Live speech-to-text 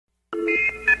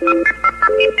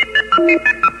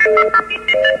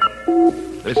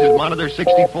This is Monitor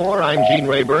 64. I'm Gene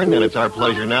Rayburn, and it's our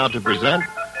pleasure now to present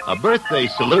a birthday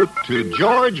salute to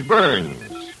George Burns.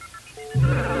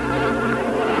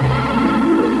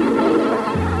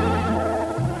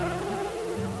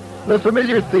 The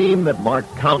familiar theme that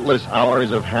marked countless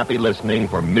hours of happy listening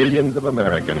for millions of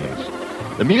Americans.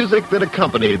 The music that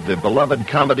accompanied the beloved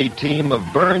comedy team of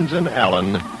Burns and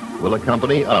Allen will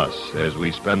accompany us as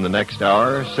we spend the next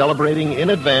hour celebrating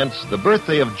in advance the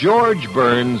birthday of George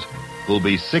Burns, who'll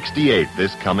be 68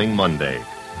 this coming Monday.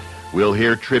 We'll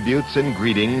hear tributes and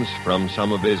greetings from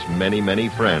some of his many, many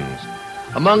friends.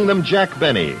 Among them, Jack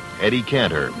Benny, Eddie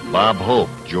Cantor, Bob Hope,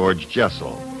 George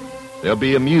Jessel. There'll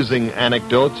be amusing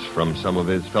anecdotes from some of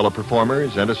his fellow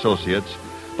performers and associates.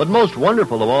 But most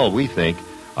wonderful of all, we think,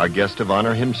 our guest of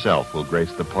honor himself will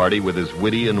grace the party with his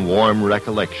witty and warm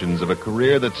recollections of a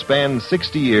career that spanned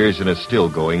 60 years and is still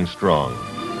going strong.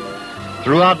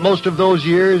 Throughout most of those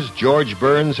years, George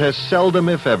Burns has seldom,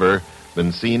 if ever,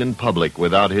 been seen in public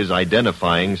without his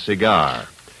identifying cigar.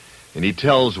 And he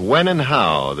tells when and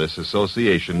how this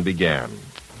association began.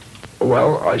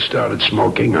 Well, I started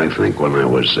smoking, I think, when I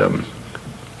was,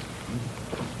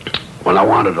 when I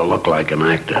wanted to look like an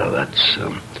actor. That's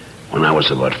when I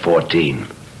was about 14.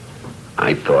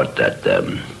 I thought that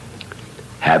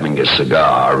having a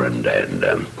cigar and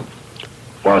well,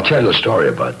 I'll tell you a story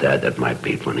about that. That might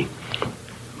be funny.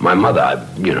 My mother,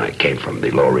 I came from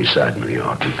the Lower East Side of New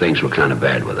York, and things were kind of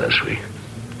bad with us. We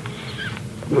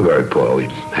were very poor. We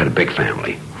had a big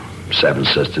family, 7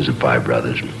 sisters and 5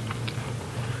 brothers.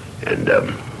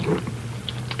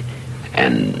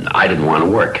 And I didn't want to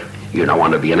work. I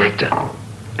wanted to be an actor.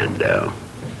 And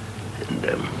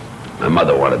my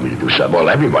mother wanted me to do something. Well,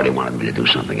 everybody wanted me to do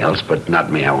something else, but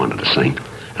not me. I wanted to sing.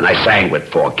 And I sang with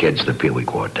 4 kids, the Pee Wee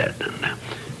Quartet. And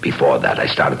before that, I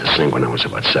started to sing when I was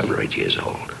about 7 or 8 years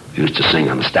old. We used to sing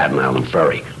on the Staten Island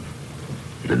Ferry.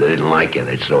 And if they didn't like it,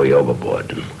 they'd throw you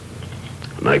overboard.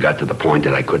 And I got to the point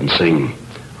that I couldn't sing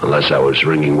unless I was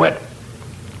wringing wet.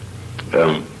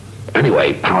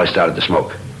 Anyway, how I started to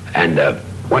smoke. And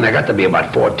when I got to be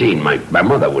about 14, my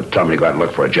mother would tell me to go out and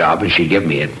look for a job, and she'd give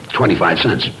me 25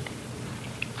 cents.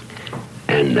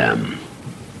 And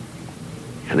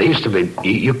they used to be,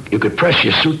 you could press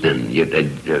your suit in.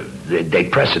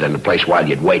 They'd press it in the place while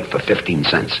you'd wait for 15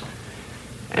 cents.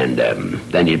 And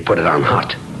then you'd put it on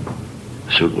hot.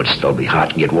 The suit would still be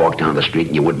hot, and you'd walk down the street,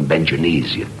 and you wouldn't bend your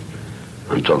knees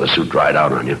until the suit dried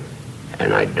out on you.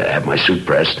 And I'd have my suit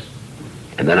pressed.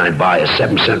 And then I'd buy a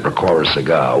 7-cent Ricora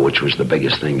cigar, which was the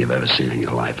biggest thing you've ever seen in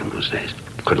your life in those days.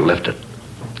 Couldn't lift it.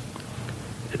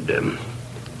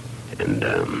 And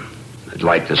I'd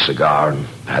light the cigar and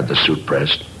had the suit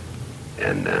pressed.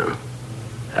 And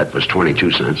that was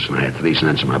 22 cents, and I had 3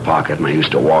 cents in my pocket, and I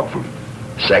used to walk from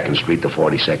 2nd Street to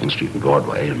 42nd Street and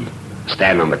Broadway and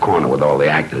stand on the corner with all the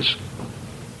actors,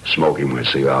 smoking my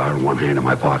cigar in one hand in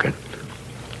my pocket.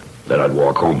 Then I'd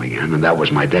walk home again, and that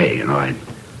was my day,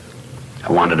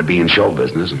 I wanted to be in show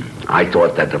business, and I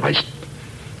thought that if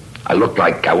I looked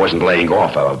like I wasn't laying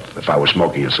off if I was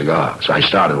smoking a cigar. So I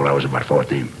started when I was about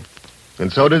 14.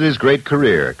 And so did his great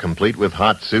career. Complete with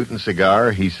hot suit and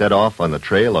cigar, he set off on the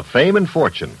trail of fame and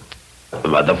fortune.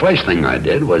 The first thing I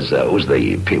did was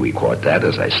the Pee Wee Quartet,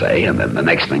 as I say, and then the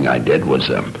next thing I did was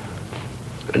an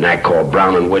act called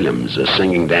Brown and Williams, a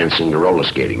singing, dancing, and roller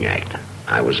skating act.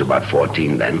 I was about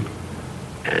 14 then,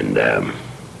 and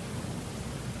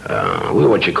we were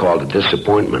what you called a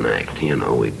disappointment act.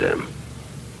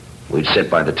 We'd sit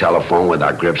by the telephone with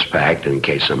our grips packed in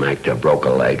case some actor broke a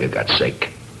leg or got sick.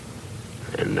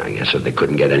 And I guess if they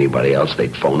couldn't get anybody else,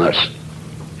 they'd phone us.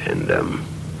 And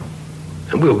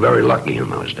we were very lucky in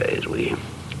those days.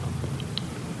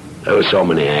 There were so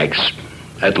many acts.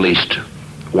 At least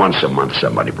once a month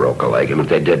somebody broke a leg, and if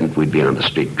they didn't, we'd be on the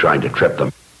street trying to trip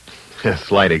them. A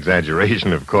slight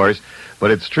exaggeration, of course.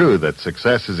 But it's true that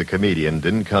success as a comedian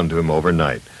didn't come to him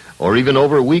overnight, or even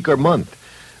over a week or month.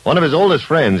 One of his oldest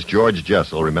friends, George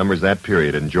Jessel, remembers that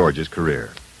period in George's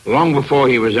career. Long before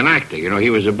he was an actor, he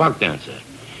was a buck dancer.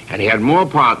 And he had more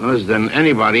partners than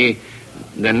anybody,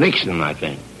 than Nixon, I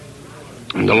think,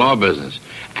 in the law business.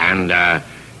 And as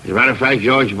a matter of fact,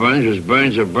 George Burns was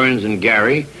Burns of Burns and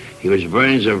Gary. He was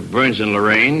Burns of Burns and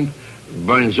Lorraine,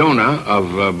 Burnsona of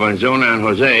Burnsona and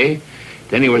Jose.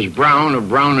 Then he was Brown of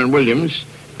Brown and Williams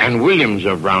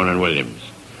of Brown and Williams.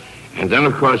 And then,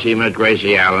 of course, he met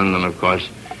Gracie Allen, and, of course,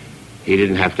 he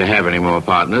didn't have to have any more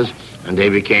partners, and they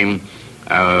became,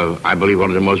 I believe, one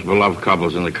of the most beloved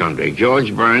couples in the country.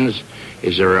 George Burns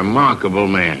is a remarkable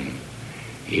man.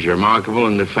 He's remarkable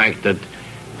in the fact that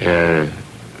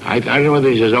I don't know whether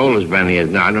he's as old as Benny is.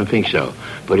 No, I don't think so.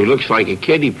 But he looks like a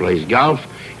kid. He plays golf,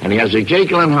 and he has a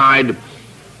Jekyll and Hyde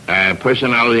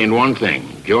personality in one thing.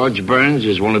 George Burns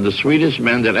is one of the sweetest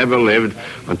men that ever lived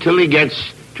until he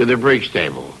gets to the bridge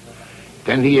table.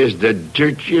 Then he is the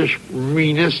dirtiest,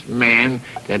 meanest man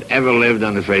that ever lived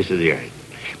on the face of the earth.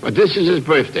 But this is his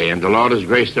birthday, and the Lord has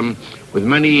graced him with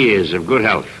many years of good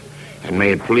health. And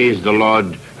may it please the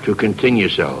Lord to continue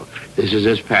so. This is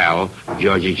his pal,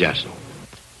 Georgie Jessel.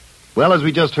 Well, as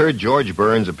we just heard, George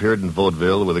Burns appeared in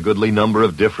vaudeville with a goodly number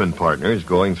of different partners,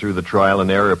 going through the trial and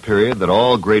error period that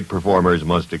all great performers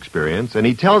must experience. And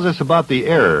he tells us about the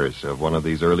errors of one of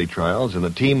these early trials in the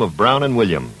team of Brown and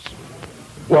Williams.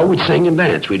 Well, we'd sing and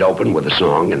dance. We'd open with a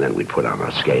song, and then we'd put on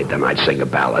our skate. Then I'd sing a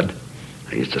ballad.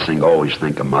 I used to sing Always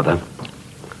Think of Mother.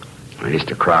 I used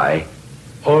to cry,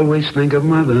 Always think of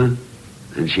Mother,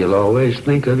 and she'll always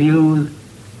think of you,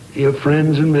 your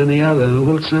friends and many other.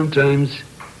 Well, sometimes,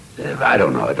 I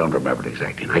don't know. I don't remember it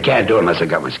exactly. And I can't do it unless I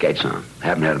got my skates on. I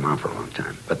haven't had them on for a long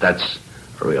time. But that's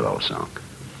a real old song.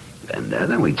 And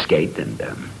then we'd skate, and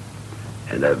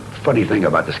the funny thing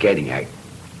about the skating act,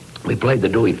 we played the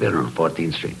Dewey Theater on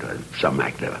 14th Street. Some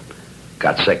actor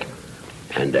got sick,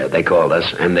 and they called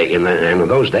us. And in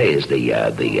those days,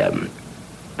 the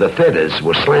theaters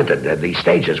were slanted. The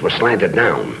stages were slanted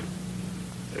down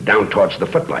towards the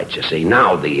footlights. You see,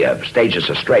 now the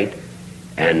stages are straight,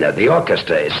 and the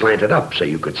orchestra is slanted up, so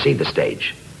you could see the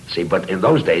stage. See, but in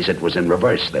those days it was in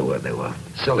reverse. They were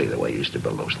silly the way you used to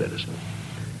build those theaters.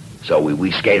 So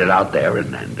we skated out there,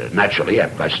 and naturally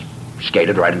I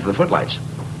skated right into the footlights.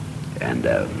 And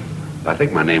I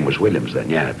think my name was Williams then,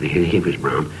 yeah. He was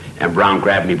Brown. And Brown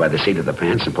grabbed me by the seat of the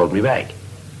pants and pulled me back.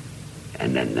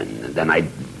 And then I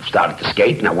started to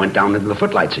skate, and I went down into the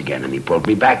footlights again, and he pulled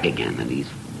me back again. And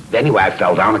anyway, I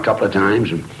fell down a couple of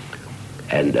times.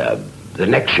 And the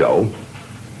next show,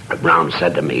 Brown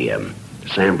said to me,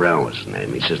 Sam Brown was his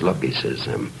name. He says, look, he says,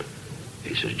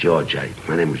 George,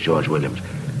 my name is George Williams.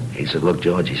 He said, look,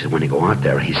 George, he said, when you go out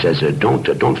there, he says,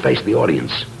 don't face the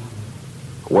audience.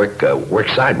 Work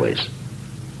sideways,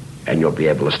 and you'll be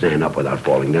able to stand up without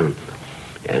falling down.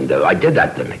 And I did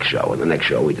that the next show. And the next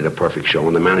show, we did a perfect show,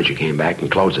 and the manager came back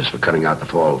and closed us for cutting out the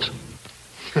falls.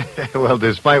 Well,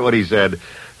 despite what he said,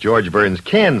 George Burns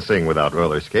can sing without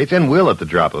roller skates and will at the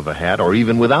drop of a hat, or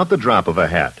even without the drop of a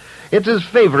hat. It's his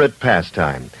favorite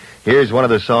pastime. Here's one of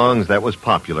the songs that was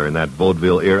popular in that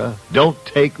vaudeville era, Don't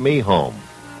Take Me Home.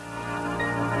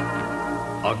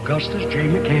 Augustus J.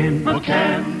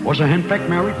 McCann was a henpecked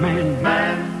married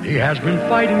man. He has been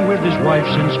fighting with his wife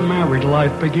since married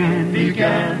life began.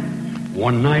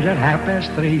 One night at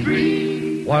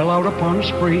 3:30, while out upon a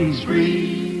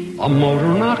spree, a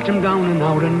motor knocked him down and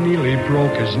out and nearly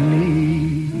broke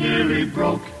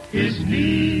his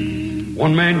knee.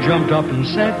 One man jumped up and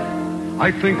said,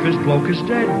 I think this bloke is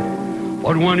dead.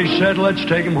 But when he said, let's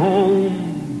take him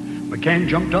home, McCann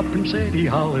jumped up and said, he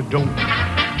hollered, don't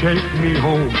take me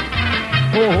home.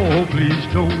 Oh, please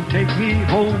don't take me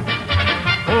home.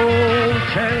 Oh,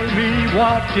 tell me,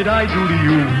 what did I do to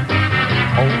you?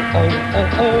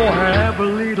 Oh, have a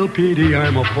little pity,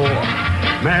 I'm a poor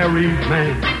married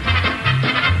man.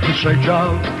 In search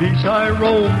of peace I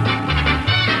roam.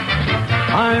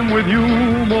 I'm with you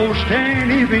most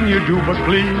anything you do, but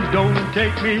please don't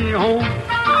take me home.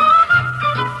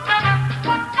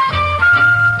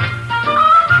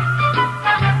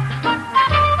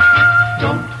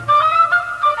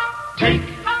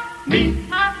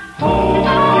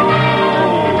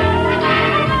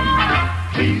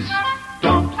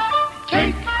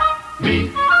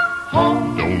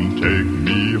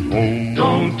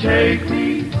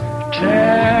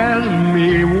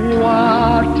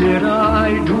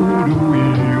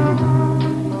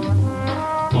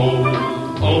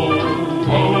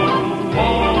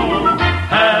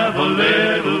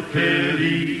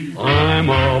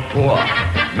 Poor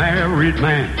married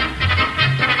man,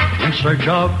 in search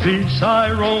of peace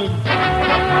I roam.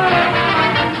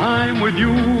 I'm with you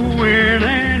in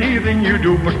anything you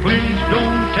do, but please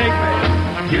don't take me.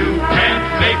 You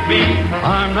can't make me.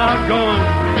 I'm not going.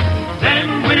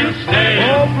 Then we'll stay.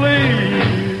 Oh, please,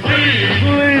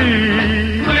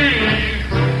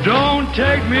 don't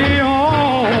take me home.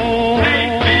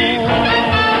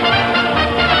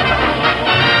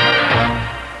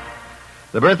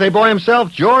 The birthday boy himself,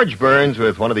 George Burns,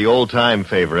 with one of the old-time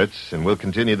favorites, and we'll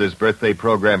continue this birthday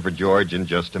program for George in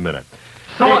just a minute.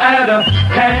 So add a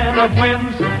can of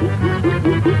wins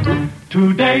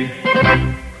today.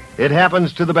 It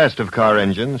happens to the best of car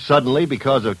engines. Suddenly,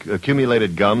 because of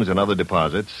accumulated gums and other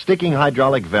deposits, sticking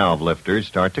hydraulic valve lifters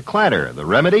start to clatter. The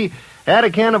remedy? Add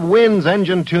a can of Wynn's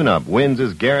engine tune-up. Wynn's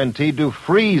is guaranteed to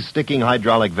freeze sticking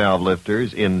hydraulic valve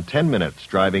lifters in 10 minutes,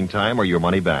 driving time or your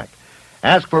money back.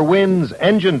 Ask for Wynn's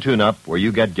engine tune-up where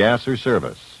you get gas or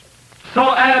service. So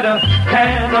add a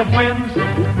can of Wynn's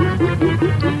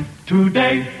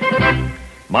today.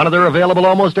 Monitor available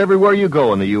almost everywhere you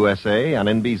go in the USA on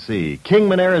NBC.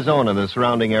 Kingman, Arizona, and the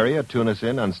surrounding area. Tune us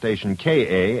in on station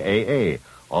KAAA.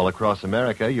 All across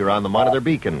America, you're on the Monitor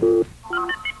Beacon.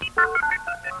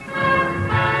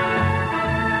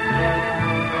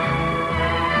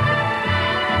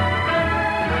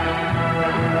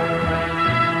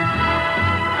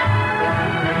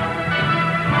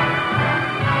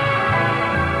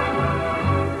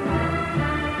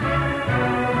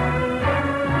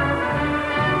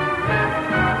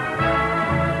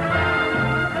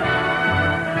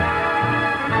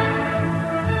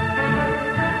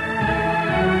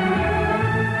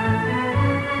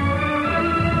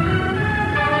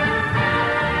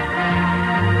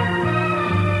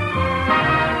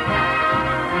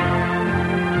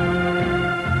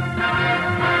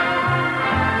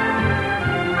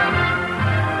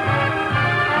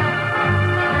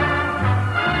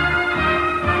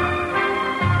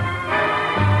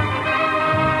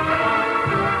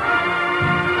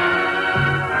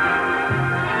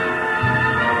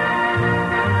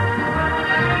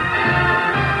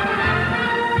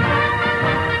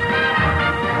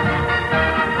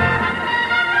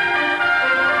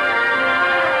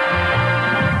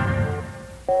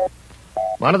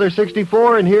 Monitor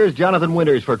 64, and here's Jonathan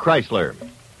Winters for Chrysler.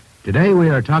 Today we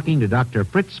are talking to Dr.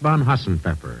 Fritz von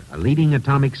Hassenpfeffer, a leading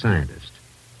atomic scientist.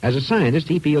 As a scientist,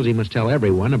 he feels he must tell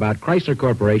everyone about Chrysler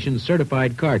Corporation's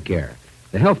certified car care,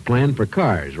 the health plan for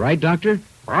cars, right, Doctor?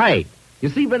 Right. You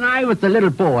see, when I was a little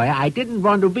boy, I didn't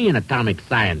want to be an atomic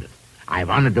scientist. I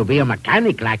wanted to be a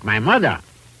mechanic like my mother.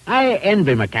 I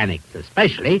envy mechanics,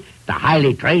 especially the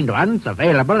highly trained ones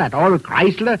available at all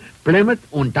Chrysler, Plymouth,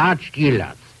 and Dodge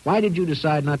dealers. Why did you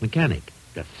decide not mechanic?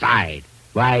 Decide?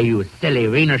 Why, you silly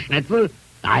Wiener Schnitzel,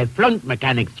 I flunked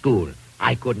mechanic school.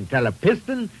 I couldn't tell a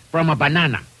piston from a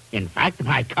banana. In fact,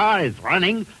 my car is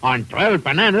running on 12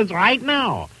 bananas right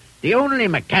now. The only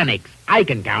mechanics I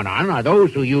can count on are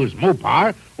those who use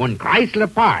Mopar and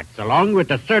Chrysler parts, along with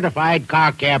the certified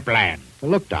car care plan.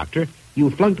 Well, look, Doctor, you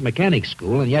flunked mechanic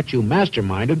school, and yet you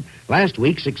masterminded last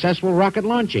week's successful rocket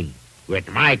launching.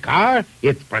 With my car,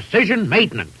 it's precision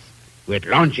maintenance. With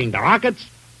launching the rockets,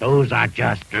 those are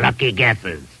just lucky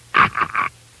guesses.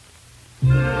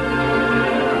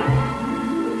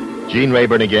 Gene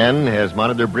Rayburn again, as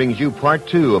Monitor brings you part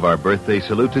 2 of our birthday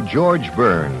salute to George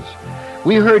Burns.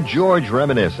 We heard George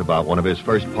reminisce about one of his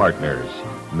first partners.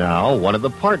 Now, one of the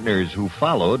partners who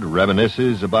followed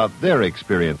reminisces about their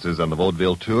experiences on the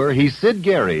vaudeville tour. He's Sid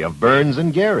Gary of Burns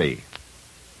and Gary.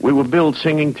 We were billed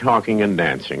singing, talking, and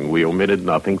dancing. We omitted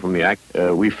nothing from the act.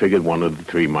 We figured one of the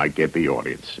three might get the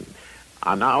audience.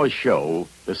 On our show,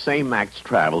 the same acts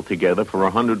traveled together for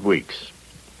 100 weeks.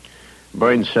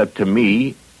 Burns said to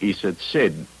me, he said,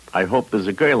 Sid, I hope there's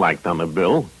a girl like on the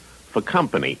bill for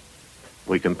company.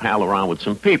 We can pal around with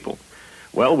some people.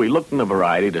 Well, we looked in the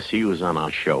variety to see who was on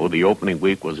our show. The opening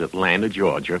week was Atlanta,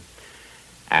 Georgia,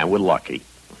 and we're lucky.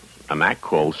 An act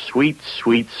called Sweet,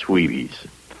 Sweet Sweeties.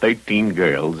 13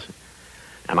 girls,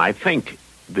 and I think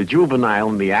the juvenile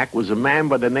in the act was a man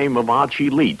by the name of Archie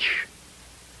Leach.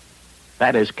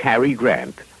 That is Cary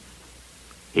Grant.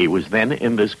 He was then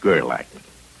in this girl act.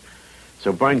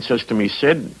 So Burns says to me,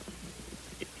 Sid,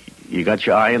 you got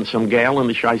your eye on some gal in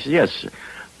the show? I said, yes.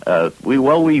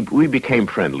 We became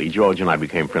friendly. George and I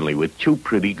became friendly with 2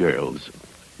 pretty girls,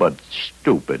 but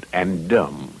stupid and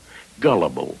dumb,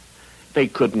 gullible. They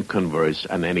couldn't converse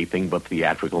on anything but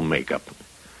theatrical makeup.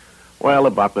 Well,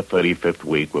 about the 35th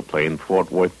week, we're playing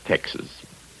Fort Worth, Texas.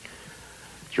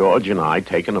 George and I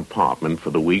take an apartment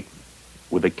for the week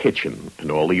with a kitchen,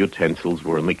 and all the utensils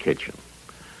were in the kitchen.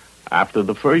 After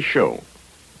the first show,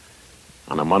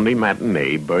 on a Monday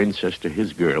matinee, Burns says to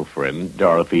his girlfriend,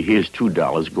 Dorothy, here's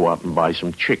 $2. Go out and buy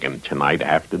some chicken. Tonight,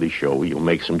 after the show, you'll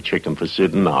make some chicken for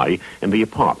Sid and I in the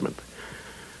apartment.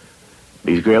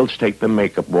 These girls take their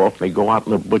makeup off, they go out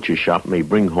in the butcher shop, and they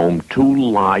bring home 2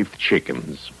 live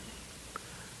chickens.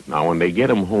 Now, when they get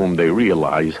them home, they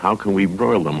realize, how can we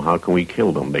broil them? How can we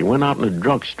kill them? They went out in a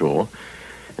drugstore,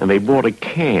 and they bought a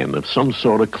can of some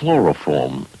sort of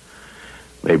chloroform.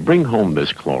 They bring home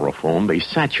this chloroform. They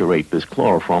saturate this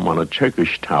chloroform on a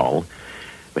Turkish towel.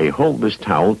 They hold this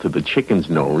towel to the chicken's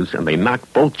nose, and they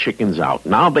knock both chickens out.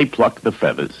 Now they pluck the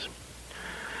feathers.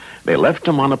 They left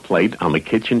them on a plate on the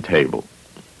kitchen table.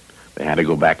 They had to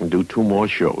go back and do 2 more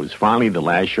shows. Finally, the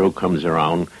last show comes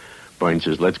around. Burns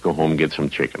says, let's go home and get some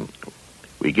chicken.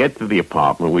 We get to the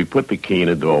apartment. We put the key in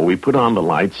the door. We put on the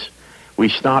lights. We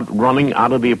start running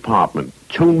out of the apartment.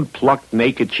 2 plucked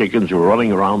naked chickens were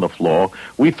running around the floor.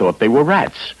 We thought they were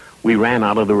rats. We ran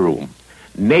out of the room.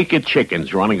 Naked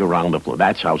chickens running around the floor.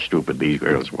 That's how stupid these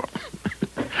girls were.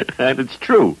 And it's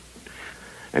true.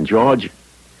 And, George,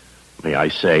 may I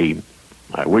say,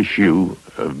 I wish you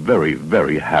a very,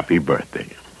 very happy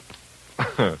birthday.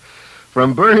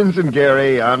 From Burns and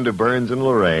Gary on to Burns and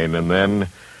Lorraine, and then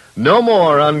no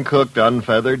more uncooked,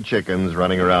 unfeathered chickens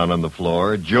running around on the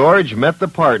floor. George met the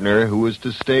partner who was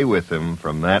to stay with him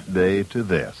from that day to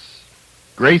this.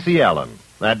 Gracie Allen.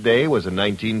 That day was in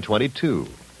 1922.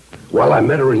 Well, I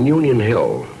met her in Union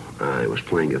Hill. I was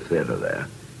playing a theater there.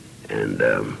 And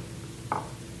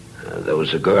there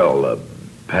was a girl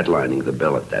headlining the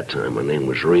bill at that time. Her name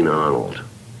was Rena Arnold.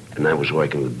 And I was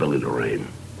working with Billy Lorraine.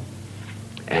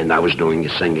 And I was doing a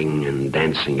singing and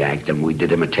dancing act, and we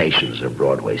did imitations of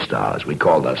Broadway stars. We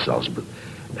called ourselves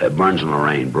Burns and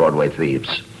Lorraine, Broadway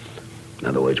Thieves. In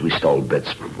other words, we stole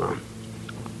bits from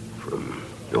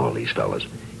all these fellas.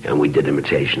 And we did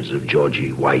imitations of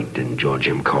Georgie White and George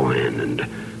M. Cohan and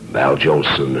Val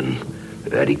Jolson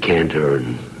and Eddie Cantor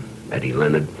and Eddie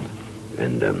Leonard.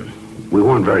 And we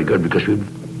weren't very good because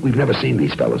we've never seen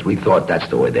these fellas. We thought that's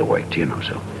the way they worked, you know,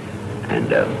 so. And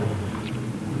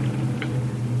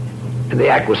the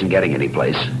act wasn't getting any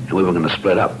place, and we were going to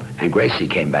split up. And Gracie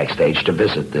came backstage to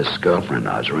visit this girlfriend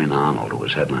of ours, Rena Arnold, who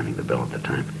was headlining the bill at the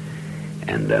time.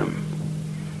 And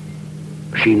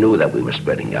she knew that we were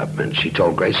splitting up, and she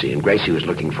told Gracie, and Gracie was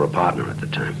looking for a partner at the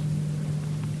time.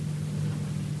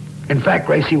 In fact,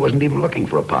 Gracie wasn't even looking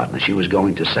for a partner. She was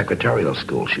going to secretarial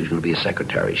school. She was going to be a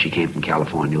secretary. She came from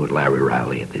California with Larry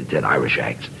Riley. They did Irish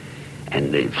acts.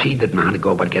 And she didn't know how to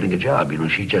go about getting a job. You know,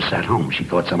 she just sat home. She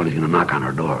thought somebody was going to knock on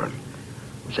her door and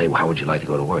say, well, how would you like to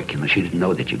go to work? You know, she didn't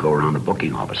know that you go around the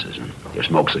booking offices and you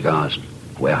smoke cigars and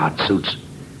wear hot suits.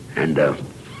 And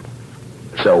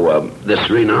so this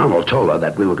Rena Arnold told her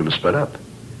that we were going to split up.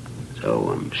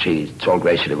 So she told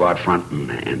Gracie to go out front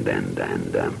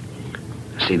and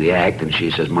see the act. And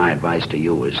she says, my advice to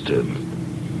you is to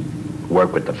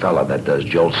work with the fella that does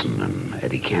Jolson and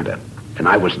Eddie Cantor. And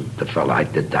I wasn't the fella. I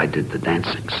did the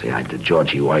dancing. See, I did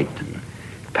Georgie White and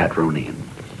Pat Rooney. And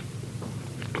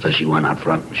so she went out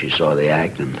front and she saw the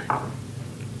act and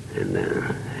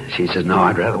she says, no,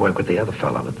 I'd rather work with the other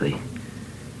fella, with the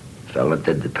fella that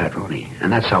did the Pat Rooney.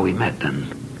 And that's how we met.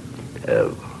 And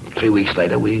 3 weeks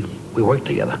later, we worked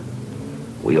together.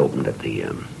 We opened at the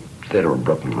theater in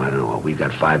Brooklyn. I don't know. We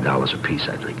got $5 apiece,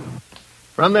 I think.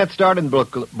 From that start in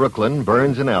Brooklyn,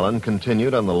 Burns and Allen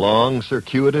continued on the long,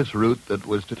 circuitous route that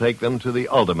was to take them to the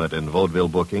ultimate in vaudeville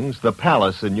bookings, the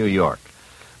Palace in New York.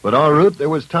 But en route, there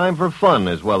was time for fun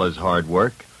as well as hard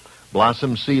work.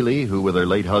 Blossom Seeley, who with her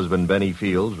late husband Benny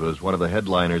Fields was one of the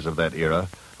headliners of that era,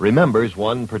 remembers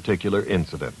one particular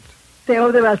incident.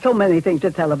 There are so many things to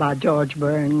tell about George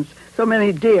Burns, so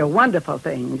many dear, wonderful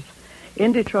things.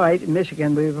 In Detroit,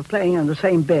 Michigan, we were playing on the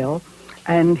same bill,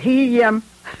 and he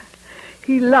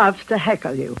loves to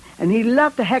heckle you. And he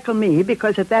loved to heckle me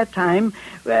because at that time,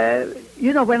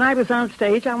 when I was on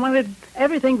stage, I wanted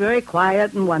everything very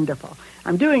quiet and wonderful.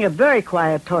 I'm doing a very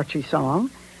quiet, torchy song,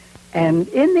 and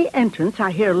in the entrance, I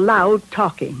hear loud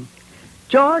talking.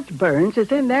 George Burns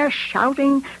is in there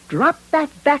shouting, drop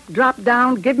that backdrop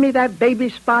down, give me that baby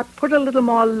spot, put a little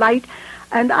more light.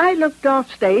 And I looked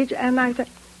off stage, and I said,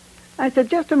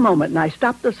 just a moment. And I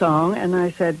stopped the song, and I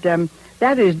said,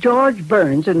 that is George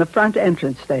Burns in the front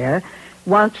entrance there,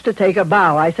 wants to take a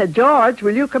bow. I said, George,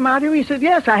 will you come out here? He said,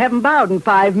 yes, I haven't bowed in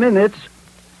 5 minutes.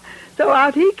 So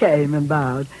out he came and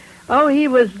bowed. Oh, he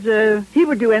would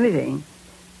do anything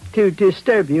to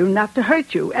disturb you, not to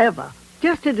hurt you, ever.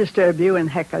 Just to disturb you and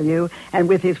heckle you, and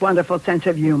with his wonderful sense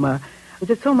of humor.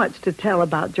 There's so much to tell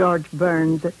about George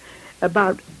Burns,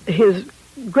 about his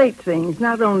great things,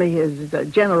 not only his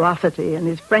generosity and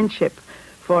his friendship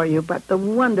for you, but the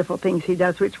wonderful things he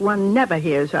does, which one never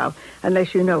hears of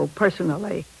unless you know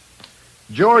personally.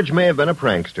 George may have been a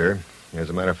prankster. As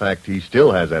a matter of fact, he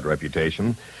still has that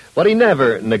reputation. But he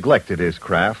never neglected his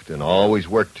craft and always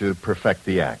worked to perfect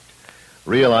the act.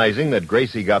 Realizing that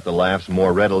Gracie got the laughs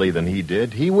more readily than he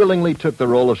did, he willingly took the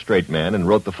role of straight man and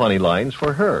wrote the funny lines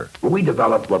for her. We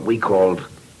developed what we called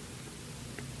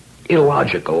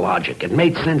illogical logic. It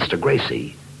made sense to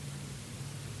Gracie,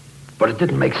 but it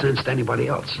didn't make sense to anybody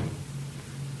else.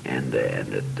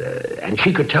 And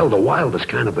she could tell the wildest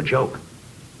kind of a joke.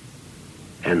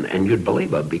 And you'd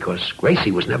believe her because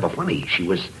Gracie was never funny. She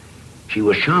was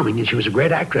charming, and she was a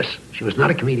great actress. She was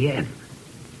not a comedian.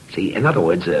 See, in other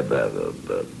words,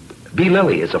 B.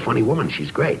 Lilly is a funny woman.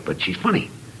 She's great, but she's funny.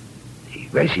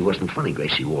 Gracie wasn't funny.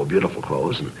 Gracie wore beautiful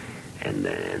clothes, and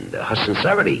her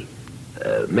sincerity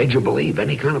made you believe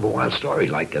any kind of a wild story,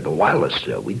 like the wildest.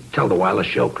 We'd tell the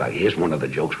wildest joke. Like, here's one of the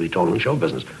jokes we told in show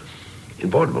business. In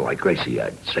vaudeville, like Gracie,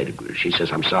 I'd say to, she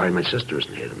says, I'm sorry my sister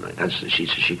isn't here tonight. She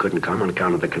says she couldn't come on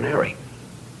account of the canary.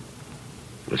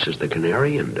 This is the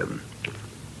canary, and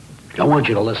I want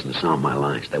you to listen to some of my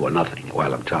lines. They were nothing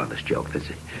while I'm telling this joke.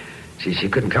 She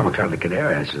couldn't come on account of the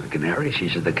canary. I said, the canary? She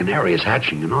said, the canary is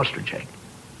hatching an ostrich egg.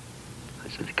 I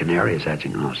said, the canary is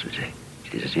hatching an ostrich egg.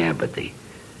 She says, yeah, but the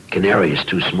canary is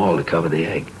too small to cover the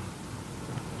egg.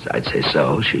 So I'd say,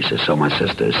 so? She says, so my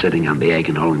sister is sitting on the egg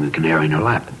and holding the canary in her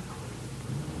lap.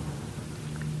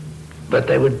 But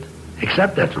they would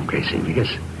accept that from Gracie because,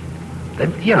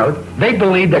 they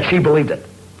believed that she believed it.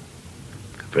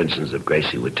 For instance, if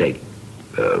Gracie would take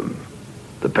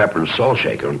the pepper and salt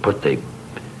shaker and put the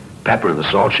pepper in the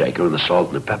salt shaker and the salt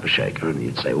in the pepper shaker, and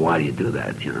you'd say, why do you do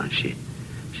that? She'd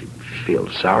feel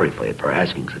sorry for you for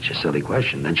asking such a silly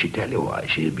question. Then she'd tell you why.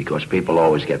 Because people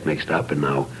always get mixed up, and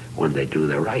now when they do,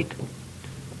 they're right.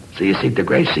 So you see, to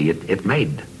Gracie,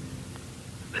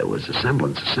 there was a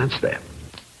semblance of sense there.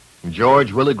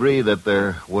 George will agree that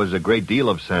there was a great deal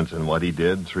of sense in what he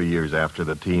did 3 years after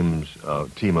the team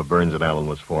of Burns and Allen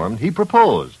was formed. He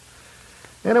proposed.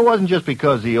 And it wasn't just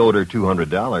because he owed her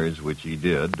 $200, which he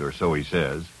did, or so he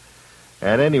says.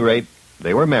 At any rate,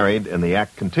 they were married, and the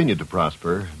act continued to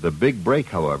prosper. The big break,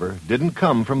 however, didn't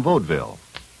come from vaudeville.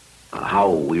 How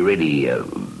we really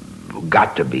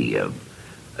got to be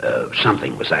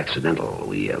something was accidental.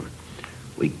 We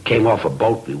came off a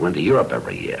boat. We went to Europe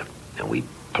every year, and we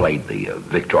played the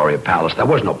Victoria Palace. There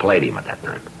was no Palladium at that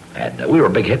time. We were a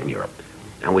big hit in Europe.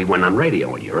 And we went on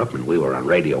radio in Europe, and we were on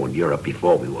radio in Europe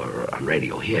before we were on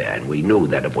radio here. And we knew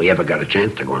that if we ever got a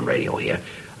chance to go on radio here,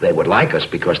 they would like us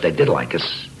because they did like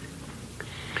us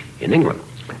in England.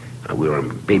 We were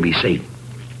on BBC.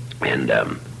 And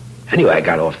anyway, I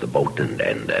got off the boat, and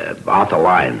Arthur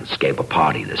Lyons gave a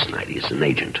party this night. He's an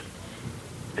agent.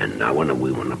 And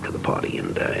we went up to the party,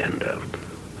 and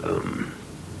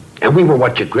we were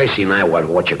Gracie and I were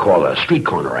what you call a street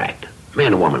corner act.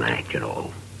 Man and woman act,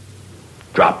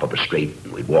 Drop up a street,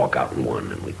 and we'd walk out in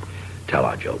one, and we'd tell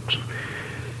our jokes.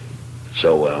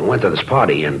 So I went to this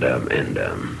party, and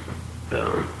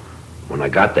when I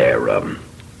got there,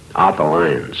 Arthur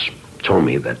Lyons told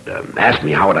me that, asked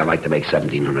me how would I like to make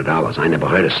 $1,700. I never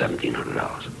heard of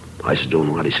 $1,700. I said,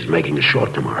 doing what? He says, making a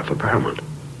short tomorrow for Paramount.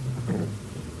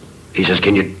 He says,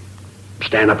 can you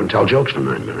stand up and tell jokes for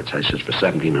 9 minutes? I says, for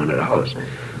 $1,700,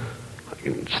 I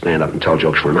can stand up and tell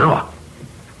jokes for an hour.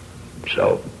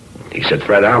 So he said,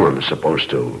 Fred Allen is supposed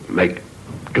to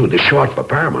do the short for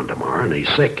Paramount tomorrow, and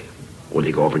he's sick. Will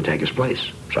you go over and take his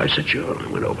place? So I said, sure. And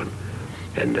I went over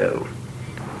and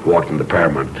walked in the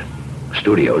Paramount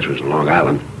Studios, which was in Long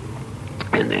Island,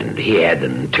 and then he had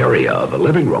an interior of a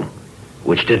living room,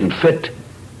 which didn't fit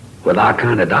with our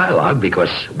kind of dialogue because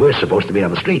we're supposed to be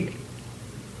on the street.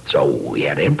 So we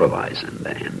had to improvise,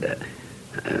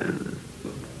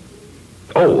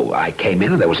 I came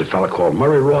in, and there was a fellow called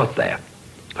Murray Roth there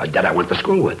that I went to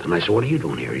school with. And I said, what are you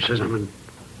doing here? He says, I'm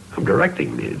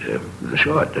directing the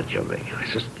short that you're making. I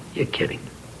says, you're kidding.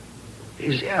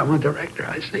 He says, yeah, I'm a director.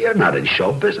 I said, you're not in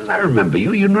show business. I remember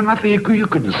you. You knew nothing. You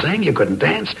couldn't sing. You couldn't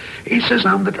dance. He says,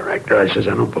 I'm the director. I says,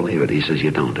 I don't believe it. He says, you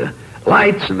don't.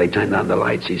 Lights, and they turned on the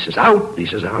lights. He says, out. He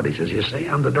says, out. He says, you say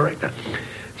I'm the director.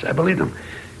 So I believed him.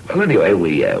 Well, anyway,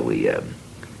 we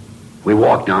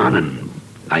walked on, and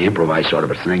I improvised sort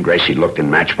of a thing. Gracie looked in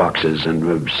matchboxes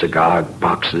and cigar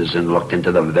boxes and looked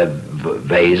into the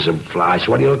vase of flies.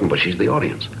 What are you looking for? She's the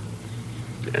audience.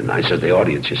 And I said, the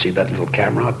audience, you see that little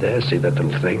camera out there? See that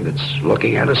little thing that's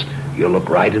looking at us? You look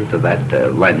right into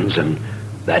that lens, and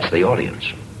that's the audience.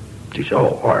 She said,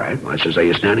 oh, all right. I says, are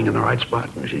you standing in the right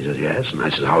spot? And she says, yes. And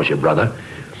I said, how's your brother?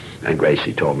 And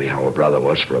Gracie told me how her brother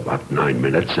was for about 9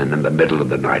 minutes. And in the middle of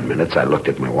the 9 minutes, I looked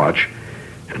at my watch.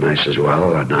 And I says,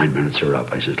 well, our 9 minutes are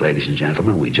up. I says, ladies and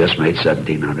gentlemen, we just made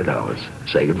 $1,700.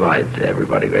 Say goodbye to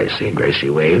everybody, Gracie. And Gracie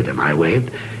waved, and I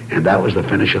waved. And that was the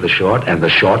finish of the short. And the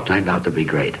short turned out to be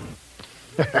great.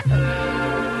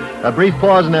 A brief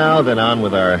pause now, then on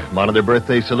with our Monitor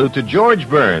birthday salute to George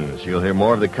Burns. You'll hear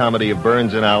more of the comedy of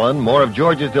Burns and Allen, more of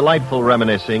George's delightful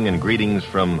reminiscing, and greetings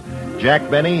from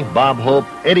Jack Benny, Bob Hope,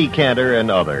 Eddie Cantor,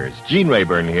 and others. Gene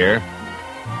Rayburn here.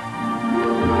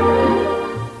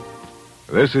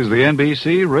 This is the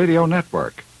NBC Radio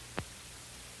Network.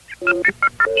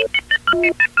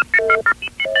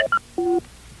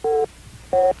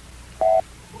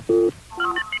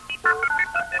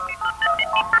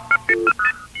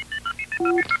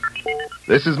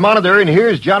 This is Monitor, and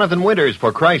here's Jonathan Winters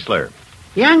for Chrysler.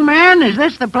 Young man, is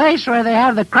this the place where they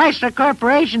have the Chrysler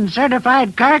Corporation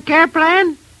certified car care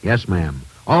plan? Yes, ma'am.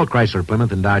 All Chrysler,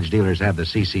 Plymouth, and Dodge dealers have the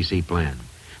CCC plan.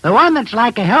 The one that's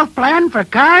like a health plan for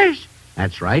cars?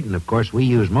 That's right, and of course we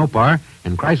use Mopar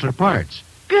and Chrysler parts.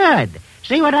 Good.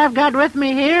 See what I've got with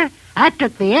me here? I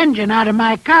took the engine out of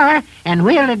my car and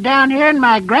wheeled it down here in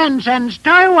my grandson's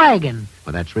toy wagon.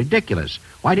 Well, that's ridiculous.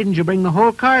 Why didn't you bring the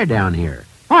whole car down here?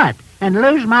 What, and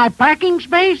lose my parking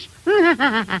space?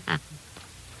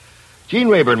 Gene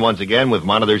Rayburn once again with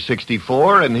Monitor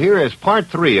 64, and here is part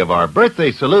 3 of our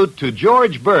birthday salute to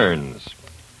George Burns.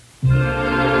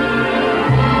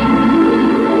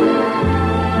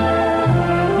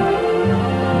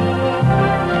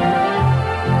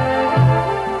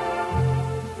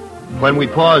 When we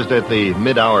paused at the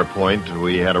mid-hour point,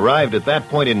 we had arrived at that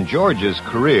point in George's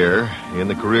career, in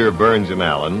the career of Burns and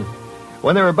Allen,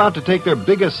 when they were about to take their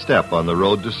biggest step on the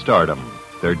road to stardom,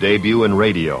 their debut in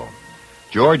radio.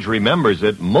 George remembers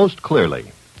it most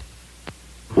clearly.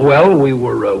 Well, we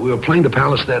were playing the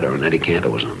Palace Theater, and Eddie Cantor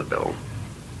was on the bill,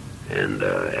 and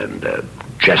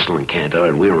Cheslin Cantor,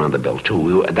 and we were on the bill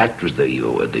too. That was that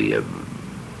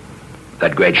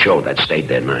great show that stayed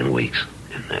there 9 weeks,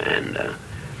 and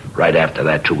right after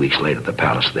that, 2 weeks later, the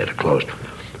Palace Theater closed,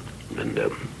 and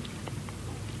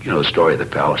you know the story of the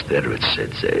Palace Theater.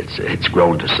 It's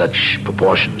grown to such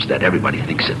proportions that everybody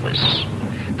thinks it was.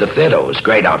 The theater was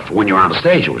great out for when you're on the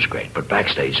stage. It was great, but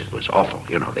backstage it was awful.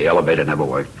 You know, the elevator never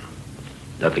worked.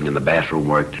 Nothing in the bathroom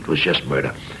worked. It was just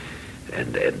murder.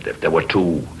 And if there were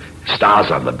 2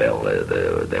 stars on the bill,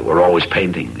 they were always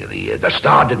painting. The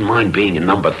star didn't mind being in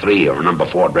number 3 or number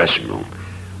 4 dressing room,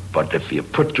 but if you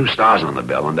put 2 stars on the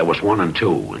bill, and there was 1 and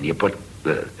 2, and you put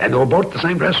and they were both the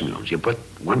same dressing rooms. You put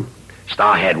one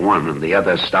star had 1, and the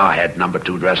other star had number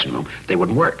 2 dressing room. They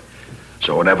wouldn't work.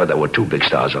 So whenever there were 2 big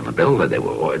stars on the bill, they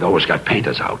always got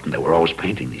painters out, and they were always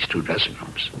painting these 2 dressing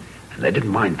rooms. And they didn't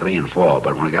mind 3 and 4,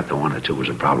 but when I got to 1 or 2, it was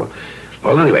a problem.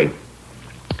 Well, anyway,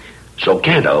 so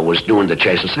Cantor was doing the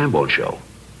Chase and Sambo show,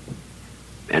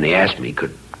 and he asked me,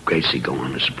 could Gracie go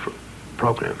on this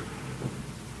program?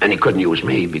 And he couldn't use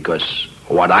me because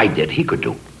what I did, he could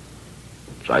do.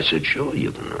 So I said, sure,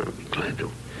 you can be glad to.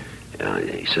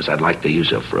 He says, I'd like to use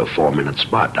her for a 4-minute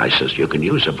spot. I says, you can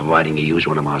use her providing you use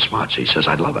one of our spots. He says,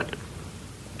 I'd love it.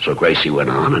 So Gracie went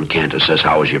on, and Cantor says,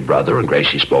 how was your brother? And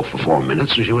Gracie spoke for 4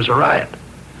 minutes, and she was a riot.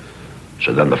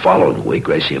 So then the following week,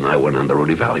 Gracie and I went on the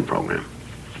Rudy Valley program.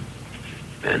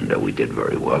 And we did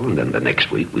very well. And then the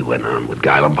next week, we went on with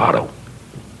Guy Lombardo.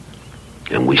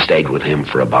 And we stayed with him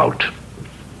for about,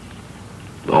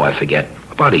 I forget,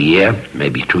 about a year,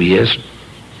 maybe 2 years.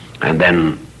 And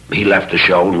then he left the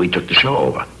show, and we took the show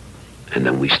over. And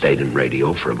then we stayed in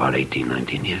radio for about 18,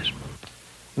 19 years.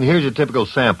 And here's a typical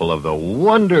sample of the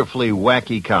wonderfully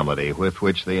wacky comedy with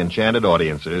which they enchanted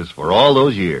audiences for all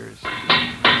those years.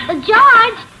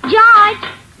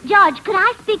 George, could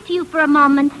I speak to you for a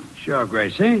moment? Sure,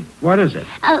 Gracie. What is it?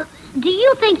 Do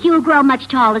you think you'll grow much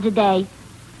taller today?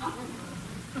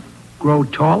 Grow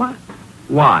taller?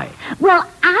 Why? Well,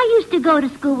 I used to go to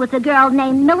school with a girl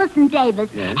named Millicent Davis,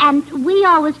 yes, and we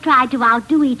always tried to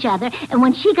outdo each other. And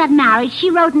when she got married, she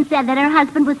wrote and said that her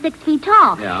husband was 6 feet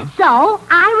tall. Yeah. So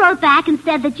I wrote back and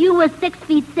said that you were 6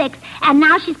 feet 6, and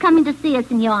now she's coming to see us,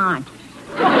 and you aren't.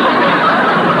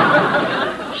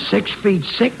 6 feet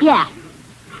 6? Yeah.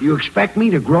 You expect me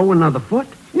to grow another foot?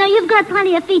 No, you've got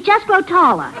plenty of feet. Just grow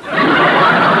taller.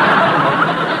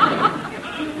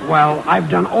 Well, I've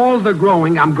done all the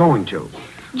growing I'm going to.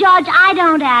 George, I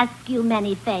don't ask you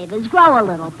many favors. Grow a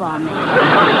little for me.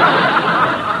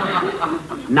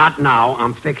 Not now.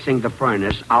 I'm fixing the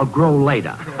furnace. I'll grow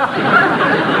later.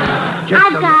 I've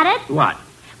got it. What?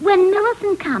 When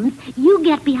Millicent comes, you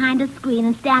get behind a screen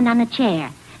and stand on a chair.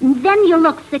 And then you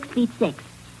look 6 feet 6.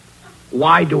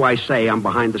 Why do I say I'm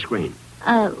behind the screen?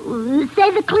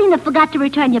 Say the cleaner forgot to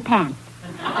return your pants.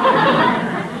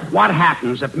 What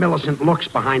happens if Millicent looks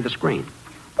behind the screen?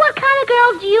 What kind of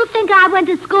girls do you think I went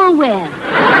to school with?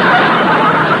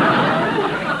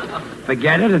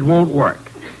 Forget it. It won't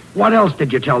work. What else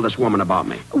did you tell this woman about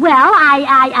me? Well,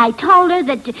 I told her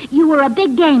that you were a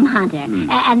big game hunter,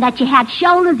 and that you had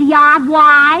shoulders a yard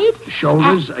wide.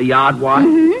 Shoulders a yard wide?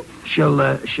 Mm-hmm.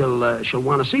 She'll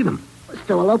want to see them.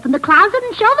 So I'll open the closet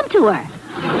and show them to her.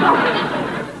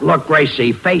 Look,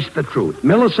 Gracie, face the truth.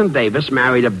 Millicent Davis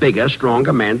married a bigger,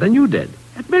 stronger man than you did.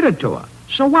 Admit it to her.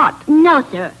 So what? No,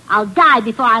 sir. I'll die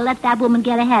before I let that woman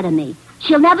get ahead of me.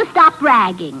 She'll never stop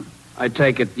bragging. I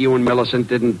take it you and Millicent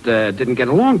didn't get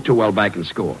along too well back in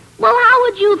school. Well, how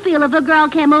would you feel if a girl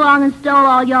came along and stole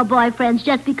all your boyfriends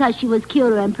just because she was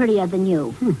cuter and prettier than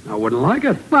you? I wouldn't like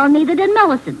it. Well, neither did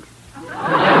Millicent.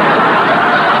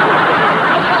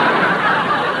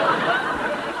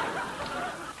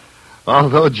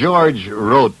 Although George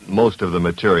wrote most of the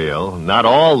material, not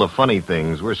all the funny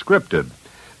things were scripted.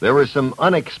 There were some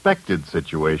unexpected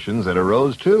situations that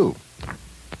arose, too.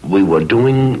 We were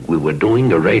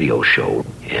doing a radio show,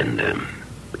 and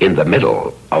in the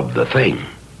middle of the thing,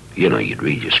 you'd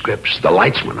read your scripts, the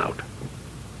lights went out.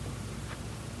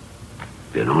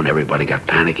 And everybody got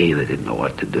panicky. They didn't know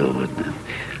what to do. And,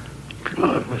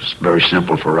 it was very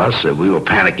simple for us. We were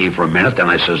panicky for a minute. Then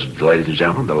I says, ladies and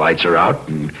gentlemen, the lights are out.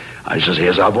 And I says,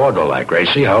 here's our vaudeville.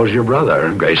 Gracie, how's your brother?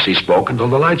 And Gracie spoke until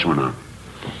the lights went on.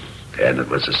 And it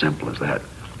was as simple as that.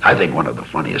 I think one of the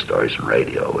funniest stories in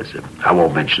radio is, I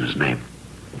won't mention his name,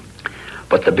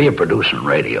 but to be a producer in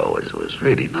radio was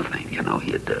really nothing.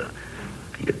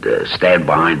 You'd stand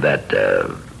behind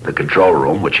the control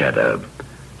room, which had a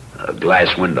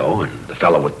glass window, and the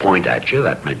fellow would point at you.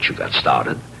 That meant you got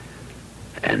started.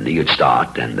 And you'd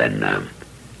start, and then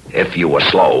if you were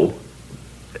slow,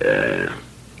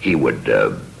 he would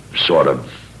sort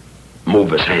of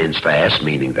move his hands fast,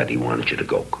 meaning that he wanted you to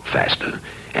go faster.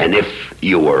 And if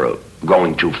you were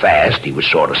going too fast, he would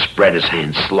sort of spread his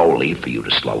hands slowly for you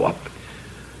to slow up.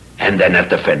 And then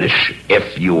at the finish,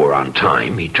 if you were on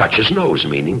time, he'd touch his nose,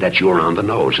 meaning that you were on the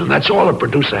nose. And that's all a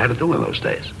producer had to do in those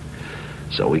days.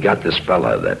 So we got this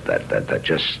fella that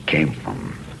just came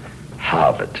from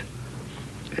Harvard,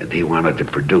 and he wanted to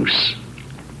produce.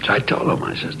 So I told him,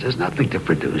 I says, there's nothing to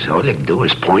produce. All you can do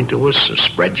is point to us, or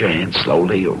spread your hands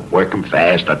slowly, or work them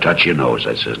fast, or touch your nose.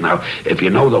 I says, now, if you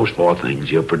know those four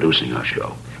things, you're producing our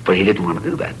show. But he didn't want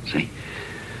to do that, see?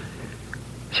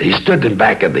 So he stood in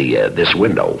back of this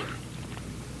window,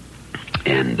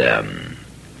 and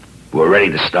we're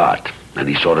ready to start. And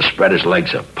he sort of spread his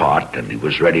legs apart, and he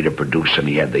was ready to produce, and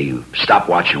he had the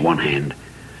stopwatch in one hand,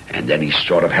 and then he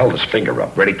sort of held his finger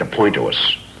up, ready to point to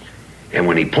us. And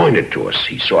when he pointed to us,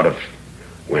 he sort of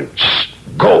went,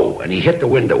 go, and he hit the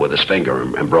window with his finger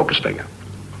and broke his finger.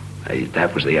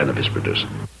 That was the end of his producing.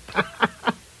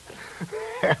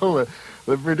 Well,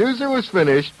 the producer was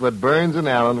finished, but Burns and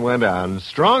Allen went on,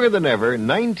 stronger than ever,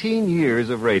 19 years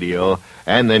of radio,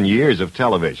 and then years of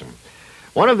television.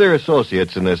 One of their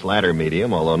associates in this latter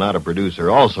medium, although not a producer,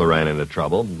 also ran into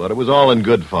trouble, but it was all in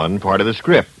good fun, part of the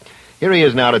script. Here he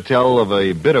is now to tell of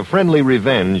a bit of friendly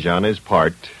revenge on his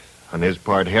part,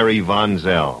 Harry Von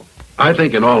Zell. I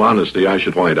think, in all honesty, I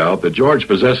should point out that George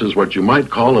possesses what you might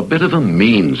call a bit of a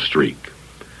mean streak.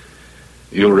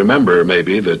 You'll remember,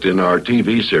 maybe, that in our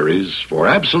TV series, for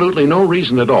absolutely no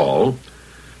reason at all,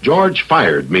 George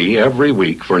fired me every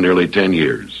week for nearly 10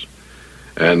 years.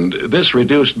 And this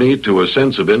reduced me to a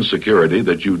sense of insecurity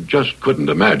that you just couldn't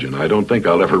imagine. I don't think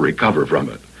I'll ever recover from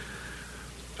it.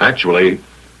 Actually,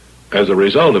 as a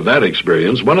result of that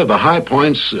experience, one of the high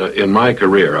points in my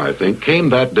career, I think, came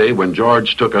that day when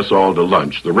George took us all to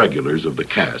lunch, the regulars of the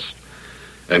cast,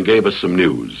 and gave us some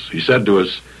news. He said to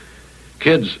us,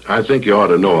 kids, I think you ought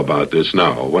to know about this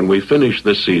now. When we finish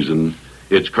this season,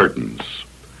 it's curtains.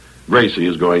 Gracie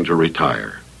is going to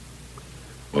retire.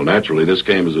 Well, naturally, this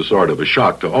came as a sort of a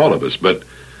shock to all of us, but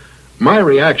my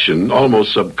reaction,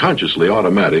 almost subconsciously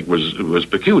automatic, was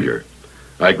peculiar.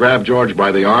 I grabbed George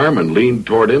by the arm and leaned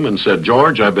toward him and said,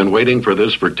 George, I've been waiting for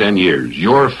this for 10 years.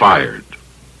 You're fired.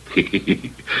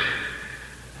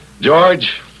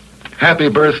 George, happy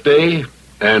birthday,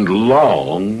 and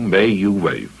long may you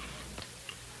wave.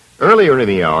 Earlier in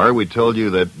the hour, we told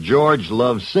you that George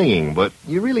loves singing, but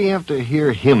you really have to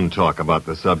hear him talk about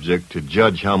the subject to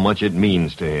judge how much it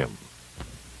means to him.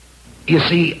 You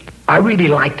see, I really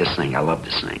like to sing. I love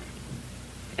to sing.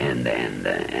 And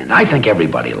I think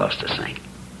everybody loves to sing.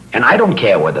 And I don't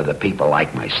care whether the people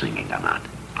like my singing or not.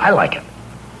 I like it.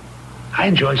 I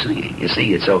enjoy singing. You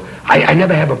see, so I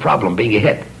never have a problem being a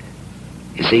hit.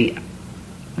 You see,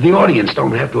 the audience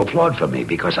don't have to applaud for me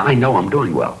because I know I'm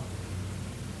doing well.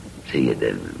 See,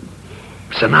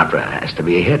 Sinatra has to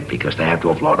be a hit because they have to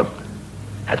applaud him.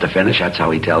 At the finish, that's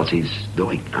how he tells he's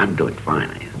doing. I'm doing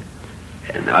fine.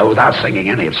 And without singing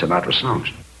any of Sinatra's songs.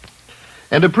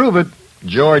 And to prove it,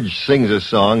 George sings a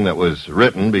song that was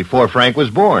written before Frank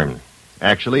was born.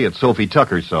 Actually, it's Sophie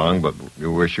Tucker's song, but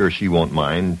we're sure she won't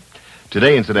mind.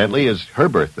 Today, incidentally, is her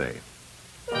birthday.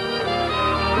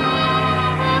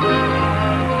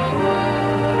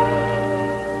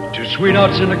 Two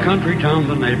sweethearts in a country town,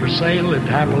 the neighbors say, lived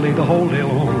happily the whole day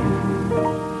long.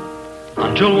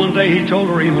 Until one day he told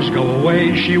her he must go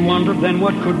away. She wondered then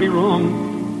what could be wrong.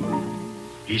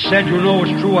 He said, you know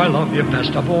it's true, I love you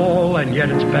best of all, and yet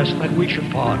it's best that we should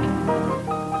part.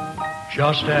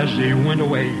 Just as he went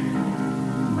away,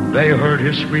 they heard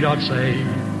his sweetheart say,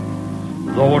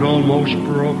 though it almost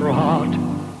broke her heart,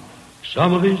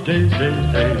 some of these days,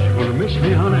 you're gonna miss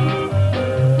me,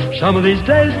 honey. Some of these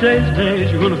days,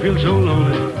 you're gonna feel so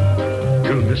lonely.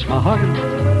 You'll miss my hugging,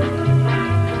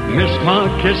 miss my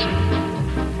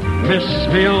kissing, miss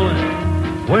me only.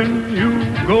 When you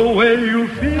go away, you'll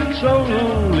feel so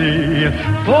lonely.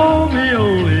 For me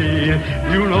only,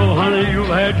 you know, honey, you've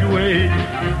had your way.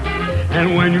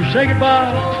 And when you say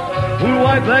goodbye, we'll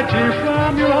wipe that tear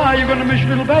from your eye. You're gonna miss your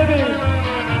little baby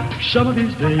some of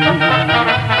these days.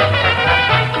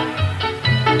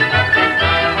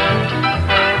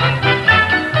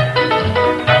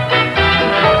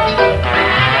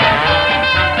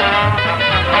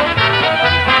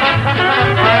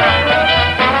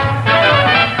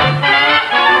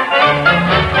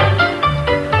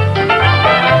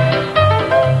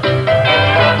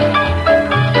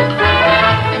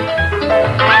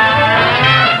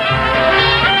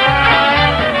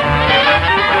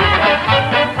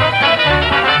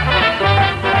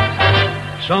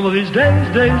 Some of these days,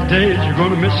 you're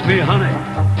gonna miss me, honey.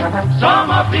 Some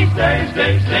of these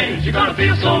days, you're gonna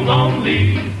feel so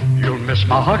lonely. You'll miss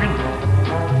my hugging.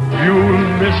 You'll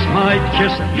miss my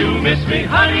kissing. You miss me,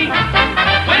 honey.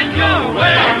 When you're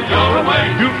away.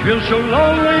 You feel so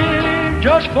lonely,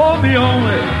 just for me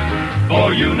only.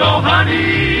 For you know,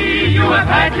 honey, you have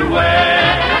had your way.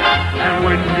 And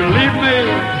when you leave me,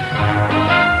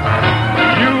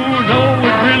 you know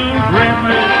it will grieve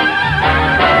me.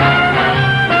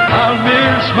 I'll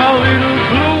miss my little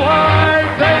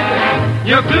blue-eyed baby.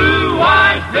 Your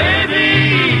blue-eyed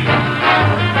baby.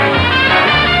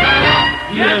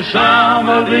 Yes, some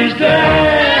of these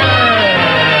days.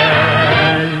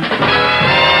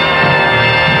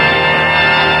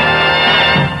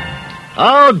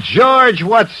 Oh, George,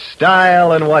 what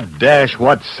style and what dash,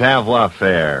 what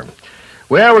savoir-faire.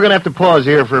 Well, we're going to have to pause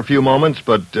here for a few moments,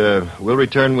 but we'll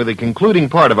return with the concluding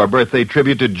part of our birthday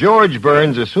tribute to George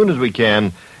Burns as soon as we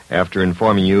can, after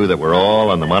informing you that we're all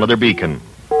on the Monitor Beacon.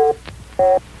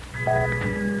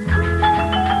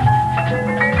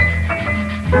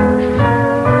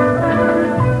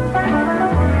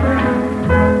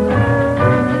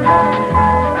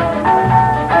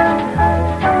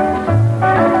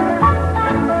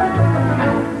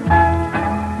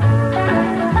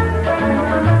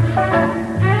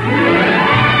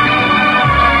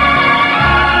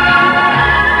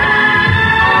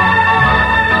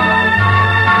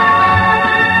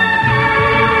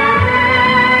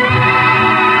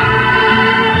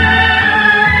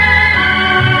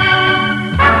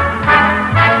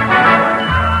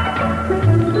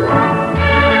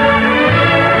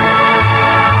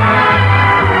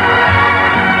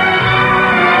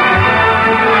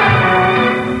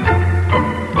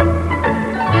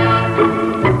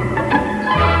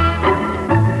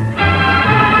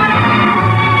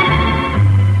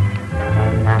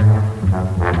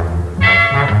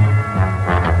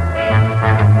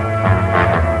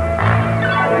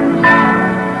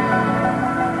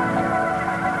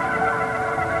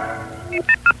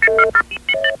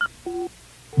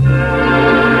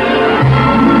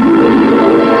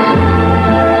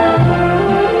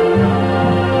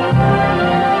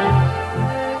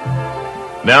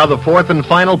 Now the fourth and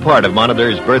final part of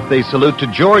Monitor's birthday salute to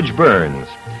George Burns.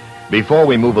 Before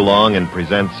we move along and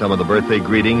present some of the birthday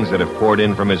greetings that have poured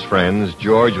in from his friends,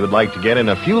 George would like to get in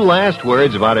a few last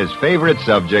words about his favorite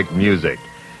subject, music.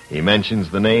 He mentions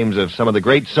the names of some of the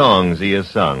great songs he has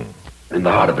sung. In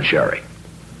the Heart of a Cherry.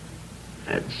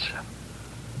 It's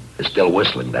still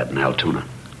whistling that in Altoona.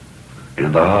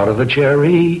 In the heart of a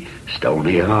cherry,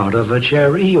 stony heart of a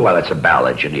cherry. Well, it's a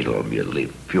ballad. You need a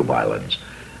few violins,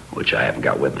 which I haven't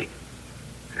got with me.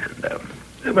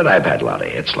 And but I've had a lot of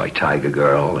hits like Tiger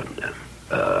Girl and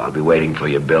I'll Be Waiting for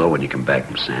You, Bill, When You Come Back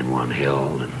from San Juan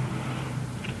Hill, and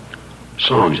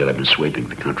songs that have been sweeping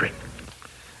the country.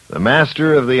 The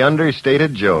master of the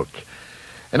understated joke.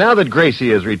 And now that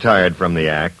Gracie is retired from the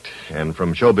act and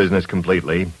from show business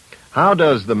completely, how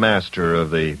does the master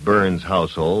of the Burns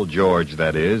household, George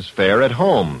that is, fare at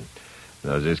home?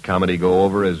 Does his comedy go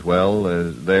over as well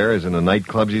there as in the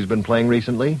nightclubs he's been playing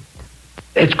recently?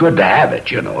 It's good to have it,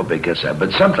 because...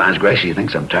 but sometimes Gracie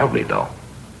thinks I'm terribly dull.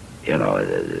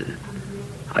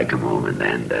 I come home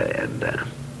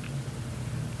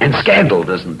and scandal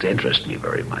doesn't interest me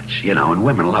very much, and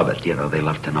women love it. They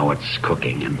love to know what's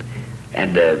cooking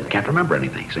and can't remember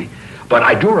anything, see? But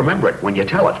I do remember it when you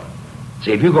tell it.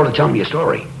 See, if you go to tell me a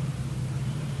story,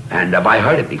 and if I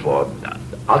heard it before,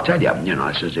 I'll tell you,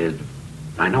 I says,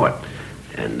 I know it.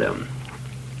 And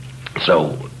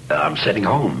so I'm sitting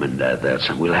home, and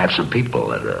we'll have some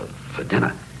people for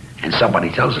dinner, and somebody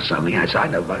tells us something. I say, I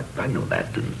know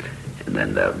that. And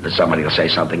then somebody will say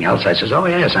something else. I says, oh,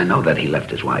 yes, I know that he left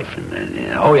his wife.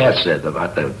 And oh, yes,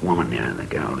 about the woman, the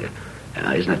girl.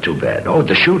 Isn't it too bad? Oh,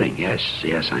 the shooting. Yes,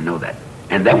 I know that.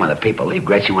 And then when the people leave,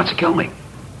 Gracie wants to kill me.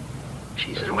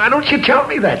 She says, why don't you tell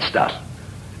me that stuff?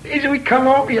 He said, we come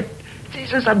home, she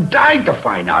says, I'm dying to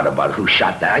find out about who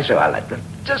shot that. I said, well,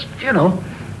 just,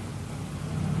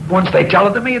 once they tell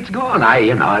it to me, it's gone.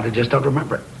 I just don't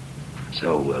remember it.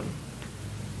 So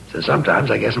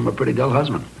sometimes I guess I'm a pretty dull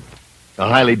husband. A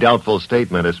highly doubtful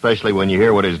statement, especially when you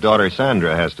hear what his daughter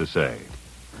Sandra has to say.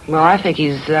 Well, I think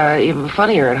he's even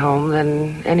funnier at home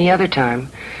than any other time.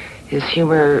 His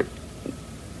humor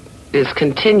is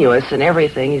continuous in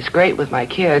everything. He's great with my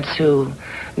kids who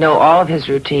know all of his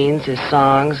routines, his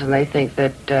songs, and they think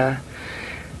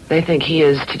he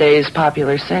is today's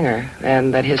popular singer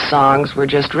and that his songs were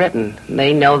just written.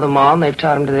 They know them all, and they've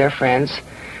taught them to their friends.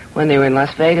 When they were in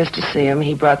Las Vegas to see him,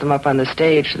 he brought them up on the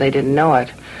stage so they didn't know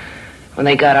it. When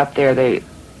they got up there,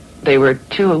 they were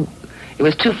it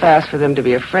was too fast for them to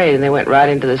be afraid, and they went right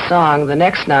into the song. The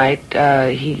next night,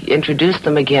 he introduced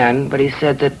them again, but he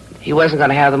said that he wasn't going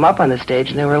to have them up on the stage,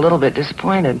 and they were a little bit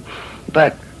disappointed,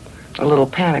 but a little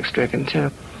panic-stricken,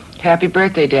 too. Happy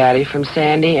birthday, Daddy, from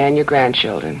Sandy and your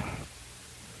grandchildren.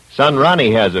 Son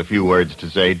Ronnie has a few words to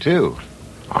say, too.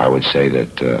 I would say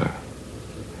that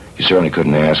you certainly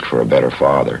couldn't ask for a better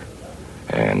father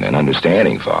and an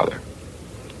understanding father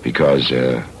because,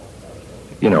 as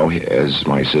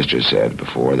my sister said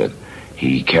before, that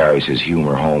he carries his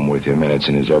humor home with him, and it's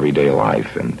in his everyday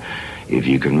life. And if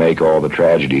you can make all the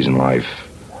tragedies in life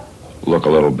look a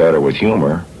little better with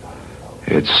humor,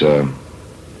 it's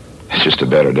just a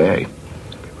better day.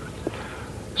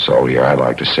 So here I'd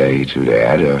like to say to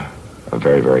Dad a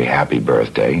very, very happy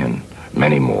birthday and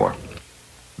many more.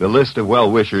 The list of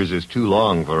well-wishers is too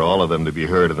long for all of them to be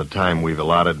heard in the time we've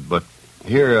allotted, but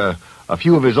here a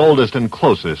few of his oldest and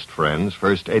closest friends.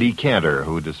 First, Eddie Cantor,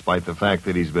 who, despite the fact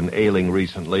that he's been ailing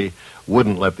recently,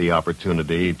 wouldn't let the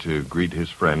opportunity to greet his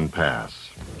friend pass.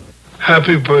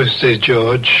 Happy birthday,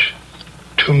 George.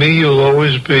 To me, you'll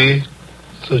always be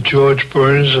the George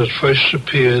Burns that first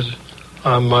appeared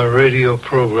on my radio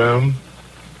program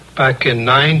back in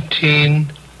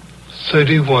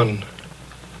 1931.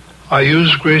 I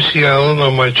used Gracie Allen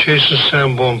on my Chase and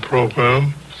Sanborn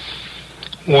program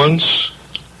once,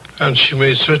 and she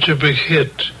made such a big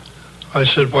hit. I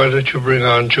said, why don't you bring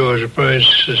on George Burns?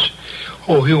 She says,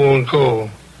 oh, he won't go.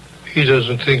 He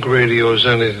doesn't think radio is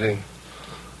anything.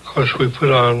 Of course, we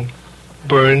put on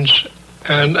Burns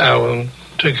and Allen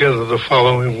together the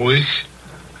following week,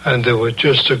 and they were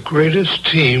just the greatest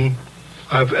team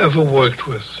I've ever worked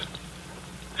with.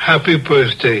 Happy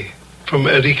birthday from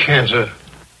Eddie Cantor.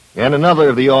 And another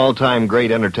of the all-time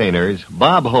great entertainers,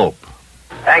 Bob Hope.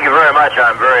 Thank you very much.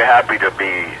 I'm very happy to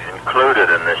be included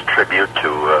in this tribute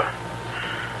to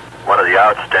one of the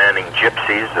outstanding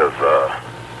gypsies of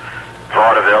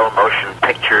vaudeville, motion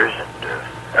pictures, and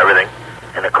everything.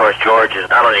 And, of course, George is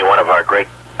not only one of our great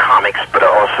comics, but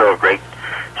also a great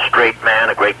straight man,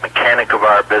 a great mechanic of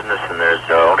our business, and there's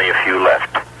only a few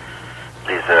left.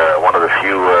 He's one of the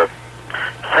few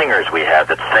singers we have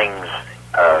that sings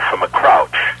from a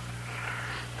crouch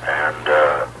and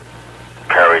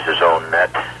carries his own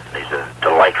net. He's a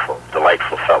delightful,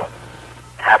 delightful fellow.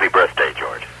 Happy birthday,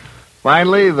 George.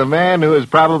 Finally, the man who is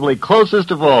probably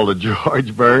closest of all to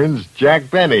George Burns, Jack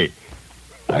Benny.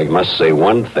 I must say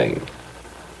one thing.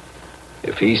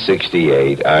 If he's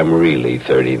 68, I'm really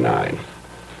 39.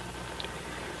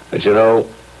 But you know,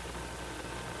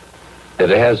 it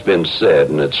has been said,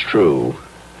 and it's true,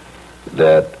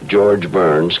 that George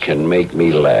Burns can make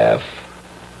me laugh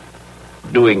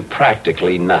doing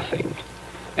practically nothing.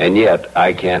 And yet,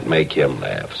 I can't make him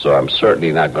laugh. So I'm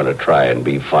certainly not going to try and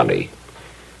be funny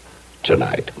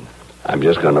tonight. I'm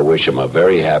just going to wish him a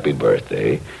very happy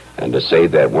birthday and to say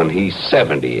that when he's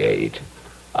 78,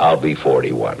 I'll be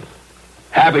 41.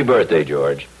 Happy birthday,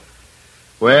 George.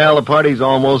 Well, the party's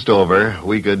almost over.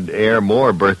 We could air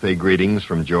more birthday greetings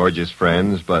from George's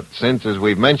friends, but since, as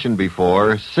we've mentioned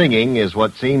before, singing is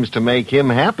what seems to make him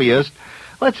happiest,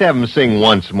 let's have him sing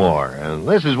once more. And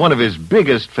this is one of his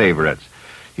biggest favorites.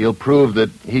 He'll prove that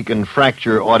he can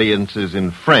fracture audiences in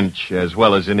French as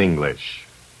well as in English.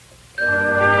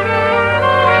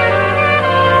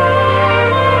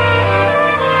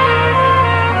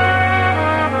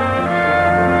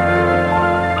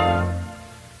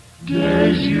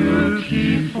 Des yeux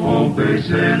qui font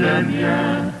baiser les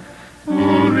miens,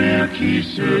 pour rire qui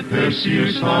se perd sur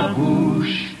sa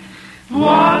bouche.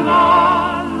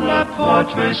 Voilà la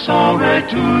portrait sans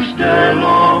retouche de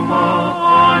l'homme,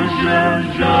 ange,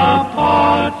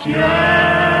 j'appartiens.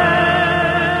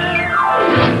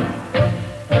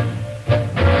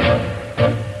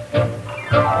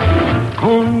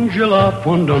 Quand je la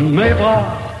prends dans mes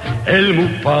bras, Elle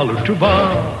me parle tout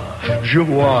bas, je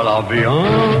vois la vie en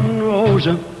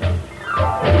rose.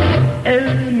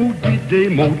 Elle me dit des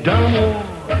mots d'amour,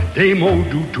 des mots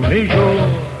doux tous les jours,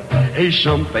 et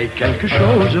ça me fait quelque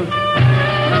chose.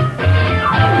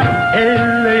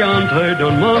 Elle est entrée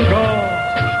dans mon corps,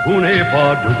 on n'est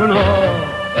pas du bonheur,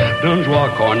 d'une joie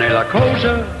qu'on est la cause.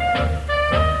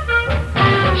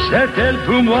 C'est elle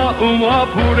pour moi ou moi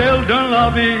pour elle dans la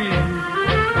vie.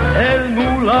 Elle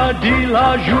nous l'a dit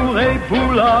la journée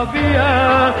pour la vie.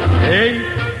 Et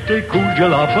des coups je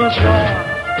la perçois,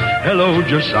 hello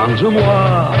je sens en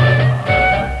moi,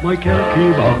 Michael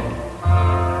Kiva.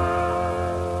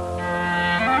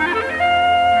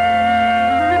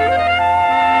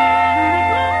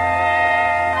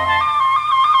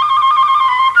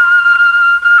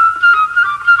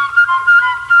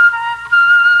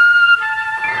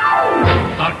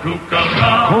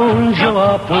 Quand je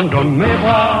la prends dans mes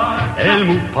bras, elle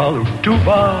me parle tout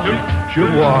bas, je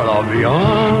vois la vie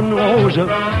en rose.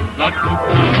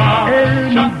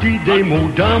 Elle nous dit des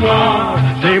mots d'amour,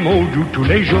 des mots doux tous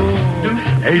les jours,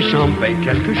 et ça me fait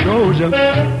quelque chose.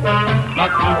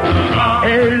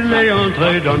 Elle est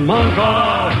entrée dans mon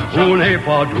corps, on n'est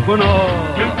pas du bonheur,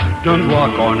 d'une joie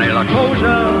qu'on est la cause.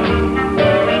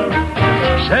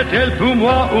 C'est elle pour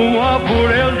moi ou moi pour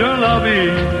elle dans la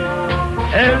vie.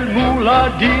 Elle nous l'a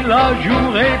dit la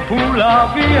journée pour la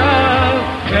vie.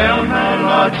 Elle me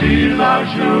l'a dit la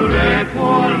journée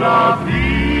pour la vie.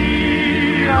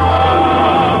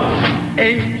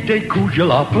 Et des coups je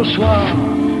l'aperçois,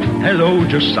 hello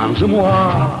je sens en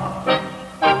moi,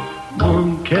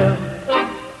 mon cœur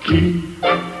qui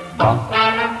bat.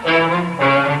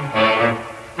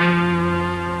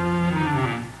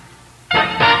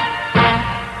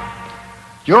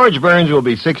 George Burns will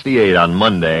be 68 on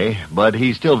Monday, but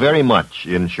he's still very much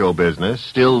in show business,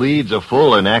 still leads a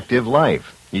full and active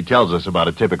life. He tells us about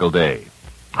a typical day.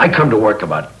 I come to work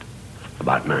about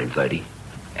 9:30,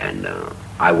 and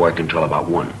I work until about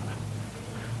 1.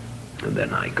 And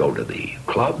then I go to the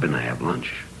club and I have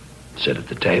lunch, sit at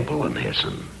the table and hear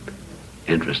some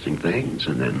interesting things,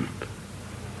 and then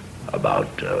about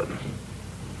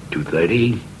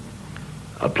 2:30,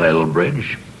 I'll play a little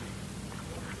bridge.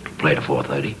 Play to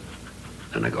 4:30.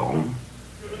 Then I go home,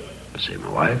 see my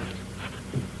wife,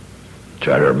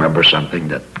 try to remember something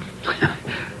that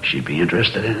she'd be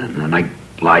interested in, and then I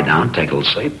lie down, take a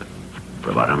little sleep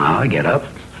for about an hour, get up,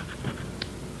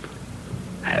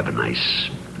 have a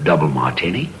nice double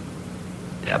martini,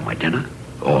 have my dinner,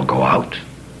 or go out.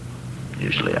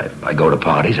 Usually I go to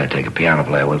parties, I take a piano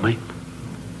player with me,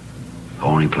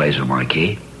 only plays with my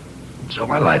key, so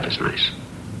my life is nice.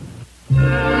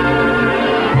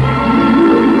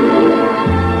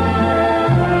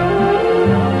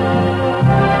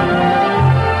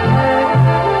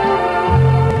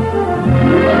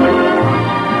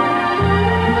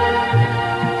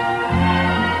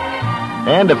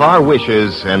 And if our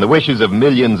wishes and the wishes of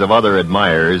millions of other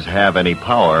admirers have any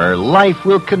power, life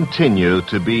will continue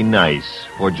to be nice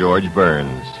for George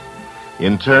Burns.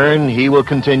 In turn, he will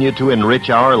continue to enrich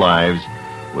our lives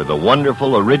with a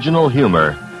wonderful original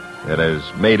humor that has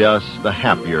made us the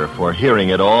happier for hearing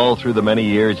it all through the many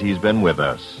years he's been with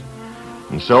us.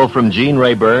 And so from Gene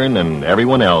Rayburn and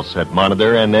everyone else at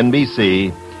Monitor and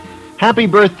NBC, happy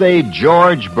birthday,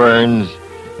 George Burns,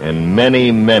 and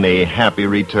many, many happy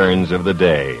returns of the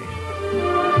day.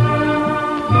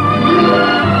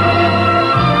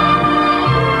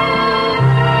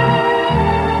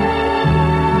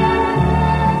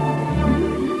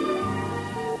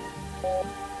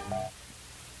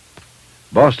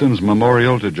 Boston's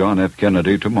memorial to John F.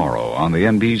 Kennedy tomorrow on the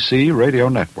NBC Radio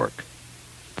Network.